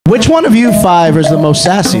Which one of you five is the most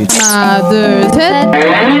sassy? 하나, 둘, 셋.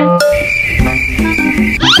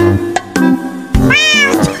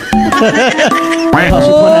 Oh,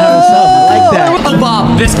 she's putting out herself. I like that.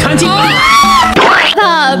 Bob, this country.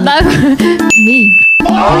 Me. I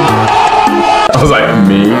was like,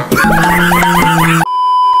 me?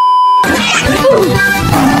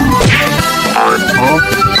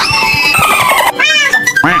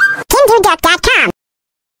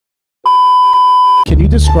 Can you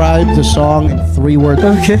describe the song in 3 words?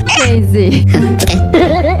 Okay. Crazy.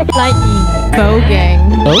 Like voguing.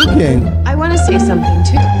 Voguing. I want to say something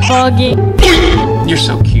too. Voguing. You're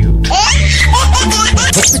so cute.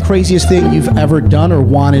 What's the craziest thing you've ever done or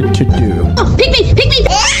wanted to do? Pick me! Pick me!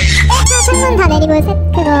 Go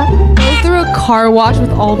through a car wash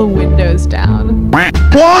with all the windows down.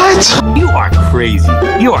 What? You are crazy.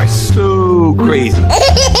 You are so crazy.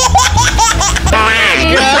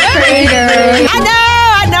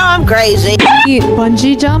 I know I'm crazy. He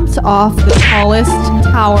bungee jumped off the tallest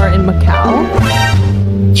tower in Macau.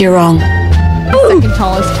 You're wrong. Second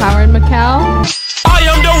tallest tower in Macau. I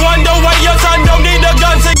am the one your son don't need a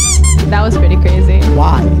gun to. That was pretty crazy.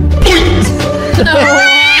 Why?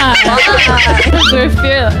 We're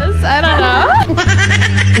fearless. I don't know.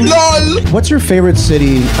 LOL. What's your favorite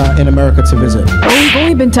city in America to visit? We've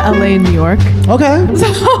only been to LA and New York. Okay.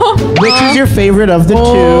 Which is your favorite of the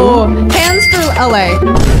Oh, two? hands for LA.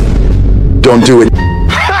 Don't do it.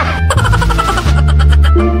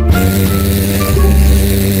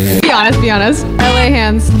 Be honest. LA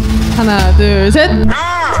hands. 하나, 둘, 셋.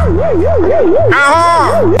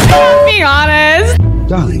 Be honest.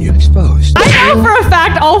 Darling, you're exposed. I know for a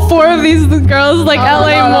fact all 4 of these girls like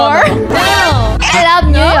LA more. No, I love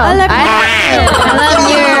New York. I love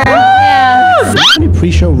New York. Yeah. Any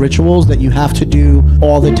pre-show rituals that you have to do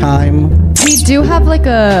all the time? We do have like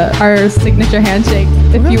our signature handshake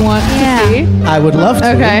if you want to see. I would love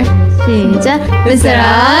to. Okay. 시작.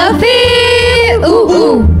 lesserafim. Ooh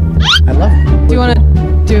ooh. I love it. Do you want to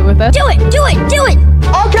do it with us? Do it. Do it. Do it.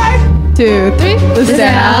 2, 3.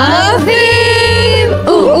 lesserafim.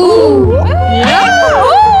 Ooh ooh. Yeah.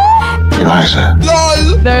 Eliza.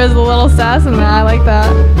 LOL. There's a little sass in that. I like that.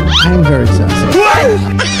 I am very sassy.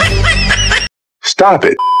 Stop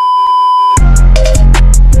it.